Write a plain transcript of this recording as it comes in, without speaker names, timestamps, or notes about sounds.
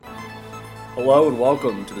Hello and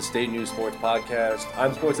welcome to the State News Sports Podcast.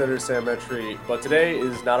 I'm sports editor Sam Metry, but today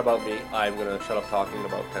is not about me. I'm going to shut up talking in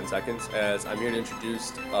about 10 seconds as I'm here to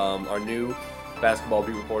introduce our new basketball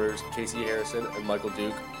beat reporters, Casey Harrison and Michael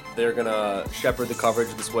Duke. They're going to shepherd the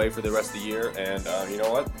coverage this way for the rest of the year, and you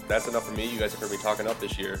know what? That's enough for me. You guys have heard me talking up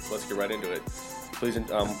this year, so let's get right into it. Please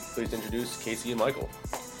introduce Casey and Michael.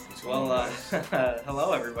 Well,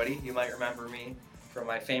 hello everybody. You might remember me from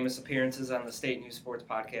my famous appearances on the State News Sports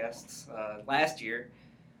Podcasts last year.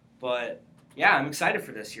 But yeah, I'm excited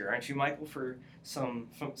for this year, aren't you, Michael, for some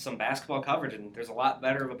basketball coverage? And there's a lot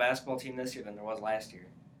better of a basketball team this year than there was last year.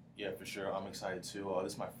 Yeah, for sure. I'm excited too.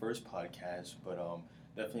 This is my first podcast, but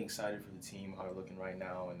definitely excited for the team, how they're looking right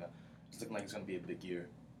now, and it's looking like it's going to be a big year.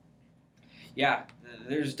 Yeah,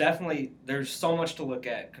 there's so much to look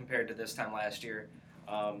at compared to this time last year.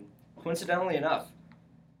 Coincidentally enough,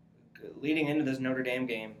 leading into this Notre Dame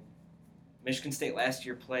game, Michigan State last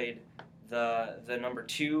year played the number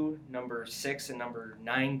 2, number 6, and number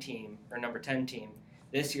 9 team, or number 10 team.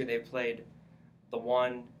 This year they played the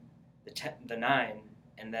 1, the 9,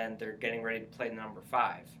 and then they're getting ready to play the number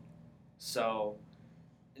 5. So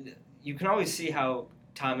you can always see how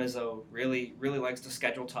Tom Izzo really likes to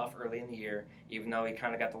schedule tough early in the year, even though he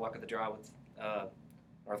kind of got the luck of the draw with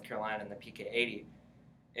North Carolina in the PK-80.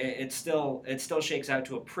 It still shakes out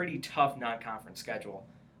to a pretty tough non-conference schedule.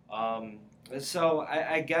 So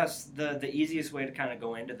I guess the easiest way to kind of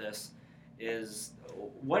go into this is,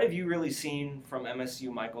 what have you really seen from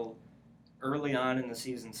MSU, Michael, early on in the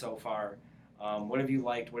season so far? What have you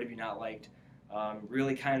liked? What have you not liked?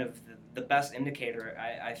 Really kind of the best indicator,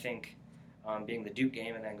 I think, being the Duke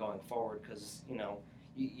game and then going forward, because,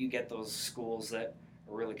 you get those schools that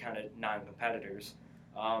are really kind of non-competitors.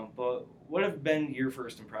 But what have been your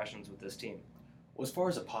first impressions with this team? Well, as far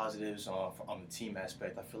as the positives on the team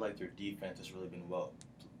aspect, I feel like their defense has really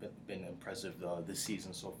been impressive this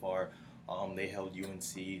season so far. They held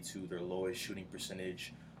UNC to their lowest shooting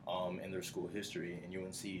percentage in their school history, and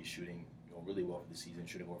UNC is shooting really well for the season,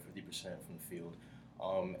 shooting over 50% from the field.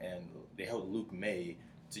 And they held Luke May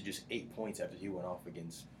to just 8 points after he went off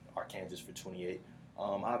against Arkansas for 28.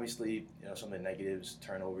 Obviously, some of the negatives,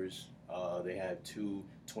 turnovers. They had 2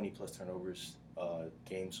 20-plus turnovers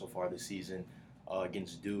games so far this season.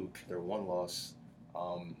 Against Duke, their one loss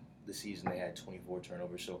this season, they had 24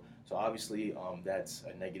 turnovers. So obviously, that's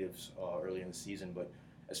a negative early in the season. But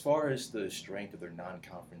as far as the strength of their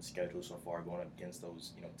non-conference schedule so far, going up against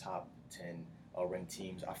those top 10 ranked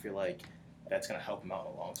teams, I feel like that's going to help them out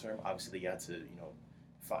in the long term. Obviously, they got to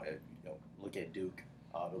look at Duke.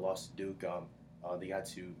 They lost to Duke. They got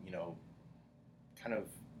to kind of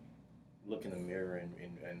look in the mirror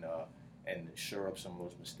and shore up some of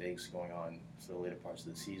those mistakes going on for the later parts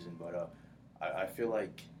of the season. But I feel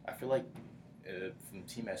like from the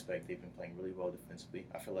team aspect, they've been playing really well defensively.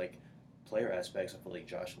 I feel like player aspects, I feel like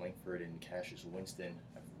Josh Langford and Cassius Winston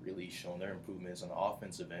have really shown their improvements on the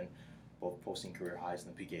offensive end, both posting career highs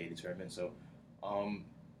in the PK-80 tournament. So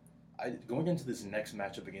going into this next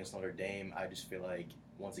matchup against Notre Dame, I just feel like,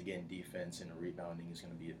 once again, defense and rebounding is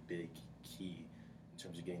going to be a big key in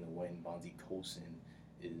terms of getting the win. Bonzi Colson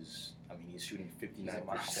he's shooting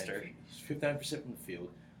 59%. He's 59% from the field,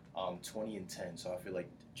 20 and 10. So I feel like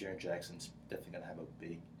Jaren Jackson's definitely going to have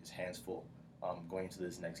his hands full going into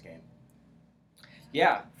this next game.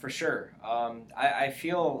 Yeah, for sure. I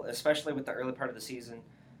feel, especially with the early part of the season,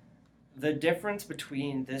 the difference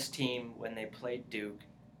between this team when they played Duke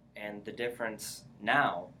and the difference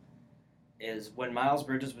now is when Miles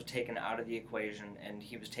Bridges was taken out of the equation, and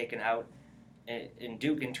he was taken out in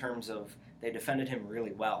Duke in terms of they defended him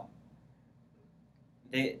really well.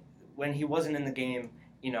 When he wasn't in the game,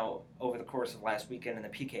 over the course of last weekend in the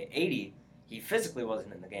PK-80, he physically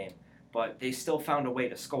wasn't in the game, but they still found a way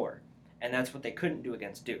to score, and that's what they couldn't do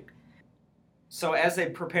against Duke. So as they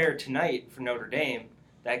prepare tonight for Notre Dame,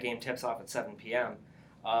 that game tips off at 7 p.m.,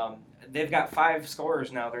 they've got 5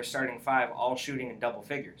 scorers now. They're starting 5, all shooting in double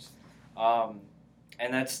figures.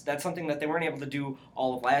 And that's something that they weren't able to do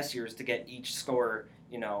all of last year, is to get each scorer,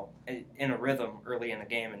 in a rhythm early in the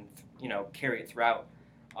game and, carry it throughout.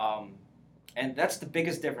 And that's the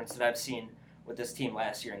biggest difference that I've seen with this team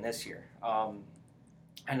last year and this year.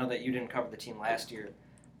 I know that you didn't cover the team last year,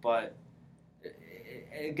 but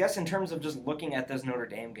I guess in terms of just looking at this Notre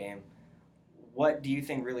Dame game, what do you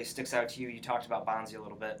think really sticks out to you? You talked about Bonzi a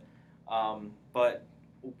little bit, but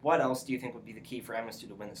what else do you think would be the key for MSU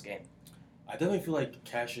to win this game? I definitely feel like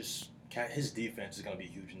his defense is going to be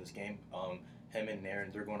huge in this game. Him and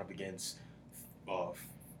Nairn, they're going up against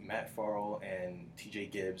Matt Farrell and TJ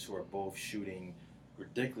Gibbs, who are both shooting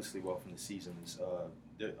ridiculously well from the seasons.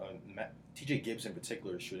 TJ Gibbs in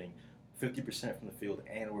particular is shooting 50% from the field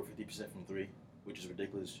and over 50% from three, which is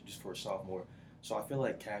ridiculous just for a sophomore. So I feel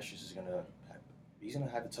like Cassius is he's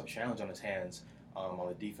gonna have a tough challenge on his hands on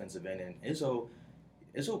the defensive end. And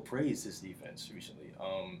Izzo praised his defense recently,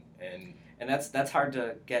 and that's hard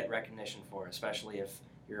to get recognition for, especially if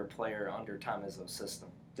you're a player under Tom Izzo's system.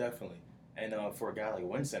 Definitely. And for a guy like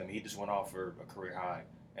Winston, I mean, he just went off for a career high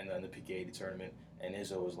in the PK80 tournament, and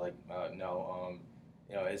Izzo was like, no,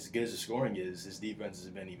 as good as the scoring is, his defense has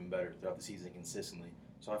been even better throughout the season consistently.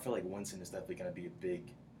 So I feel like Winston is definitely going to be a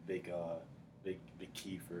big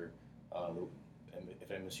key for if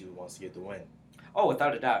MSU wants to get the win. Oh,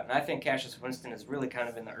 without a doubt. And I think Cassius Winston is really kind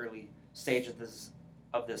of in the early stage of this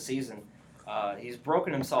season. He's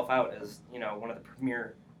broken himself out as one of the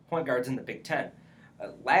premier point guards in the Big Ten.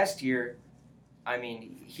 Last year, I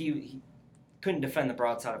mean, he couldn't defend the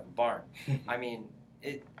broadside of a barn. I mean,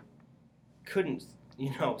 it couldn't, he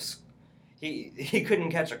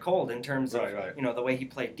couldn't catch a cold in terms of, the way he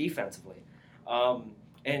played defensively.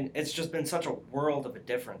 And it's just been such a world of a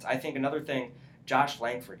difference. I think another thing, Josh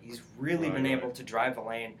Langford, he's really been able to drive the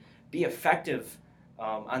lane, be effective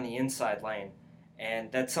on the inside lane.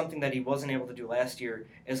 And that's something that he wasn't able to do last year.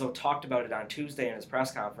 Izzo talked about it on Tuesday in his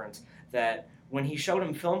press conference, that when he showed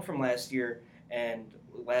him film from last year, and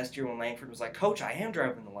last year when Langford was like, "Coach, I am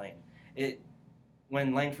driving the lane,"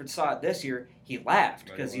 when Langford saw it this year, he laughed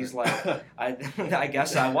because he's like, I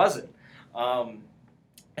guess I wasn't.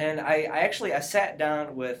 And I sat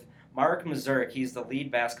down with Mark Mazurek. He's the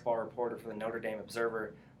lead basketball reporter for the Notre Dame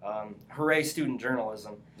Observer. Hooray, student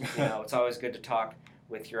journalism. It's always good to talk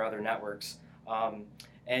with your other networks.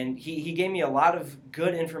 And he gave me a lot of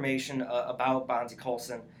good information about Bonzie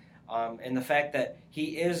Colson and the fact that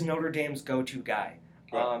he is Notre Dame's go-to guy.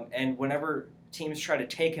 And whenever teams try to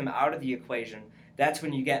take him out of the equation, that's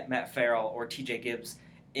when you get Matt Farrell or TJ Gibbs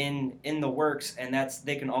in the works, and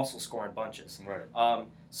they can also score in bunches.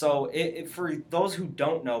 So for those who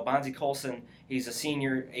don't know, Bonzie Colson, he's a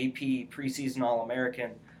senior AP preseason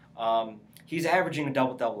All-American. He's averaging a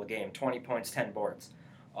double-double a game, 20 points, 10 boards.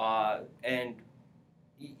 And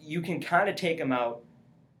you can kind of take him out,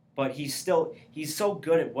 but he's so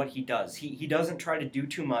good at what he does. He doesn't try to do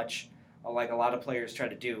too much like a lot of players try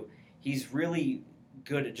to do. He's really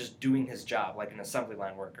good at just doing his job like an assembly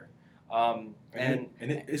line worker. And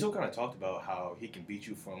Izzo kind of talked about how he can beat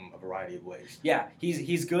you from a variety of ways. Yeah,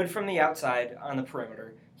 he's good from the outside on the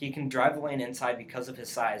perimeter. He can drive the lane inside because of his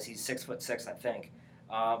size. He's 6'6", I think.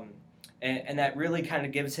 And that really kind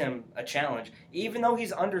of gives him a challenge, even though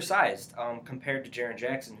he's undersized compared to Jaren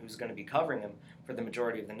Jackson, who's going to be covering him for the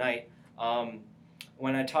majority of the night.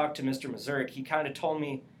 When I talked to Mr. Mazurek, he kind of told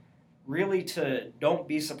me really to don't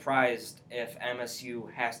be surprised if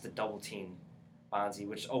MSU has to double team Bonzie,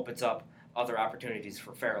 which opens up other opportunities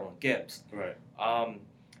for Farrell and Gibbs. Right.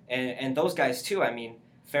 And those guys too. I mean,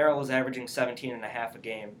 Farrell is averaging 17.5 a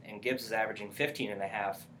game, and Gibbs is averaging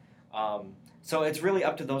 15.5. So it's really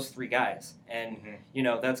up to those three guys, and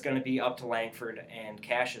that's going to be up to Langford and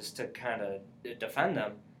Cassius to kind of defend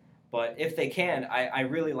them. But if they can, I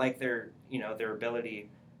really like their ability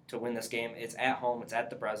to win this game. It's at home. It's at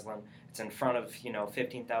the Breslin. It's in front of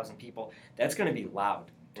 15,000 people. That's going to be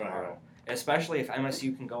loud tomorrow, especially if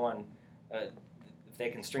MSU can go on. If they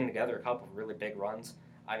can string together a couple of really big runs,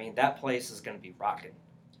 I mean that place is going to be rocking.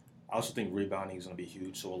 I also think rebounding is going to be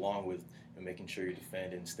huge. So along with making sure you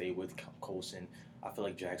defend and stay with Colson, I feel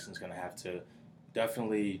like Jackson's going to have to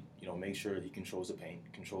definitely make sure he controls the paint,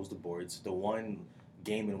 controls the boards. The one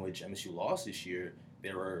game in which MSU lost this year,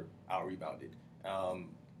 they were out-rebounded.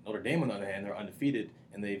 Notre Dame, on the other hand, they're undefeated,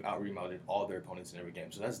 and they've out-rebounded all their opponents in every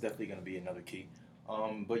game. So that's definitely going to be another key.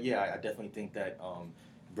 But yeah, I definitely think that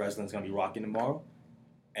Breslin's going to be rocking tomorrow.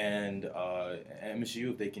 And MSU,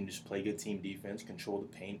 if they can just play good team defense, control the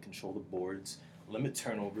paint, control the boards, limit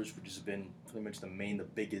turnovers, which has been pretty much the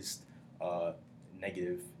biggest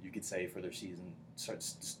negative, you could say, for their season,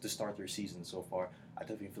 to start their season so far. I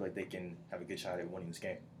definitely feel like they can have a good shot at winning this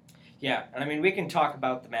game. Yeah, and I mean, we can talk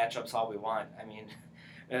about the matchups all we want. I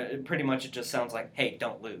mean, pretty much it just sounds like, hey,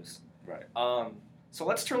 don't lose. Right. So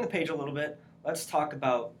let's turn the page a little bit. Let's talk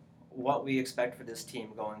about what we expect for this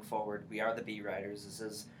team going forward. We are the Beat Writers. This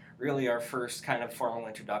is really our first kind of formal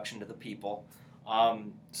introduction to the people.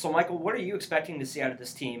 So, Michael, what are you expecting to see out of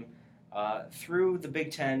this team through the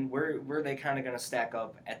Big Ten? Where are they kind of going to stack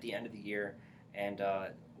up at the end of the year, and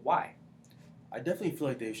why? I definitely feel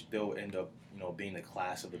like they'll end up, being the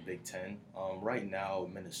class of the Big Ten. Right now,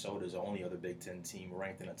 Minnesota is the only other Big Ten team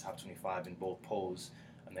ranked in the top 25 in both polls,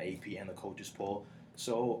 on the AP and the coaches poll.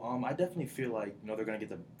 So I definitely feel like they're going to get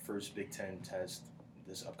the first Big Ten test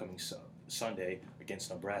this upcoming Sunday against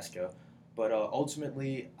Nebraska. But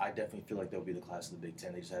ultimately, I definitely feel like they'll be the class of the Big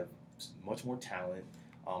Ten. They just have much more talent.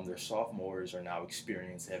 Their sophomores are now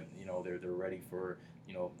experienced. They're ready for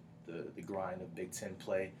the grind of Big Ten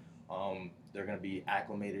play. They're going to be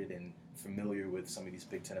acclimated and familiar with some of these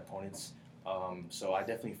Big Ten opponents. So I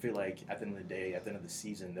definitely feel like at the end of the day, at the end of the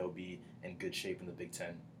season, they'll be in good shape in the Big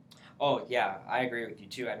Ten. Oh, yeah, I agree with you,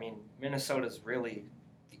 too. I mean, Minnesota's really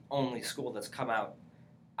the only school that's come out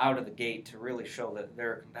of the gate to really show that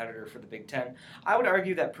they're a competitor for the Big Ten. I would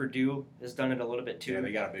argue that Purdue has done it a little bit, too. Yeah,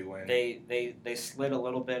 they got a big win. They slid a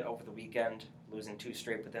little bit over the weekend, losing 2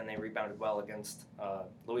 straight, but then they rebounded well against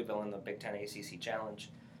Louisville in the Big Ten-ACC Challenge.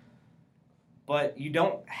 But you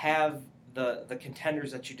don't have the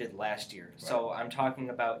contenders that you did last year. Right. So I'm talking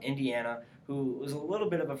about Indiana, who was a little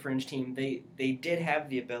bit of a fringe team. They did have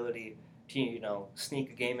the ability to sneak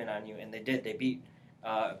a game in on you, and they did. They beat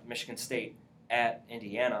Michigan State at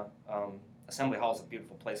Indiana. Assembly Hall is a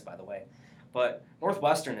beautiful place, by the way. But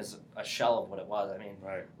Northwestern is a shell of what it was. I mean,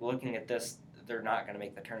 right. Looking at this, they're not going to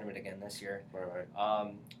make the tournament again this year.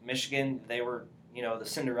 Right. Michigan, they were the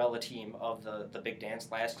Cinderella team of the Big Dance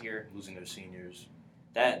last year. Losing their seniors.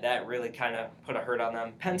 That really kind of put a hurt on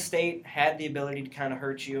them. Penn State had the ability to kind of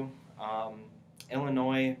hurt you.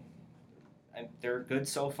 Illinois, they're good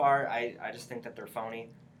so far. I just think that they're phony.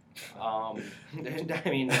 I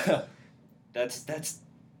mean, that's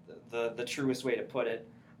the truest way to put it.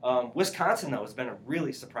 Wisconsin, though, has been a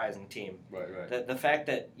really surprising team. Right. The fact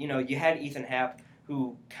that you had Ethan Happ,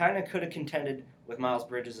 who kind of could have contended with Miles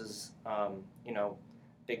Bridges'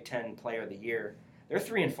 Big Ten Player of the Year. They're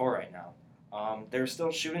 3-4 right now. They're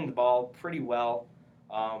still shooting the ball pretty well.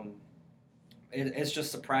 It's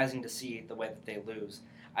just surprising to see the way that they lose.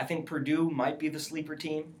 I think Purdue might be the sleeper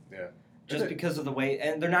team. Yeah. Just because of the way,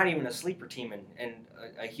 and they're not even a sleeper team in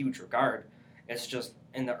a huge regard. It's just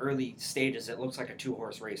in the early stages, it looks like a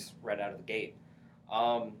 2-horse race right out of the gate.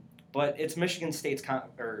 But it's Michigan State's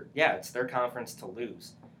it's their conference to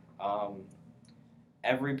lose.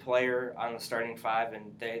 Every player on the starting 5,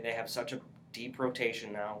 and they have such a deep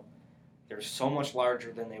rotation now. They're so much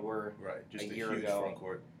larger than they were just a year huge ago. Front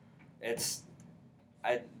court.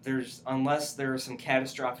 Unless there are some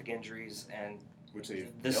catastrophic injuries, and which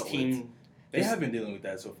this team they have been dealing with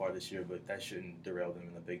that so far this year, but that shouldn't derail them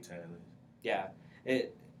in the Big Ten. Yeah,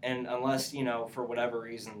 and unless for whatever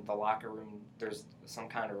reason the locker room there's some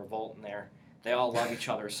kind of revolt in there, they all love each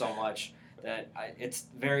other so much that it's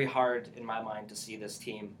very hard in my mind to see this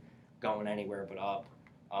team going anywhere but up.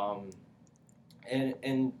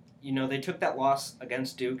 And they took that loss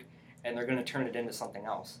against Duke, and they're going to turn it into something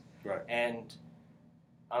else. Right. And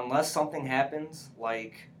unless something happens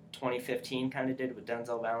like 2015 kind of did with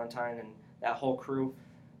Denzel Valentine and that whole crew,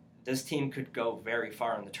 this team could go very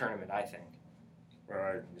far in the tournament, I think.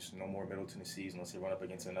 Right. Just no more Middle Tennessee unless they run up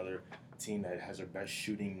against another team that has their best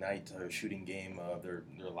shooting night or shooting game of their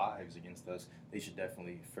lives against us. They should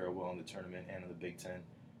definitely fare well in the tournament and in the Big Ten.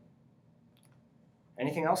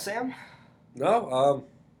 Anything else, Sam? No.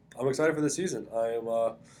 I'm excited for this season. I am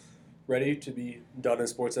ready to be done as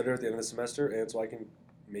sports editor at the end of the semester, and so I can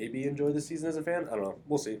maybe enjoy the season as a fan. I don't know.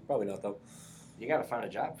 We'll see. Probably not, though. You got to find a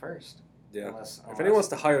job first. Yeah. Unless if anyone wants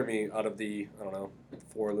to hire me out of the,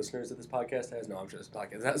 4 listeners that this podcast has, no, I'm sure this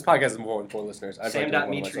podcast is more than 4 listeners.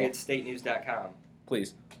 Sam.Mitri@statenews.com.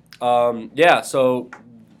 Please. So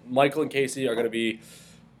Michael and Casey are going to be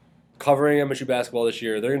covering MSU basketball this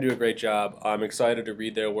year. They're going to do a great job. I'm excited to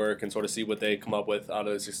read their work and sort of see what they come up with out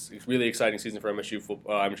of this really exciting season for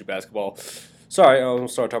MSU basketball. Sorry, I'll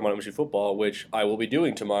start talking about MSU football, which I will be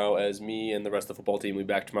doing tomorrow as me and the rest of the football team will be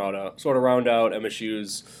back tomorrow to sort of round out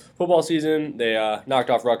MSU's football season. They knocked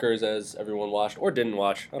off Rutgers, as everyone watched or didn't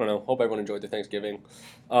watch. I don't know. Hope everyone enjoyed their Thanksgiving.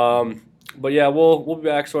 But yeah, we'll be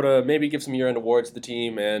back, sort of maybe give some year-end awards to the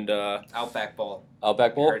team and Outback Bowl.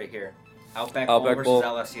 Outback Bowl? You heard it here. Outback Bowl versus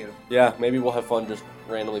LSU. Yeah, maybe we'll have fun just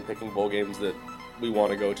randomly picking bowl games that we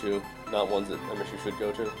want to go to, not ones that MSU should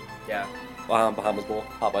go to. Yeah. Bahamas Bowl.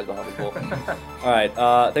 Popeye's Bahamas Bowl. All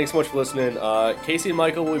right. Thanks so much for listening. Casey and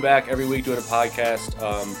Michael will be back every week doing a podcast.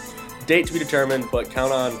 Date to be determined, but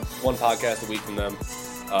count on 1 podcast a week from them.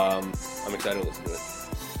 I'm excited to listen to it.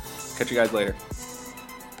 Catch you guys later.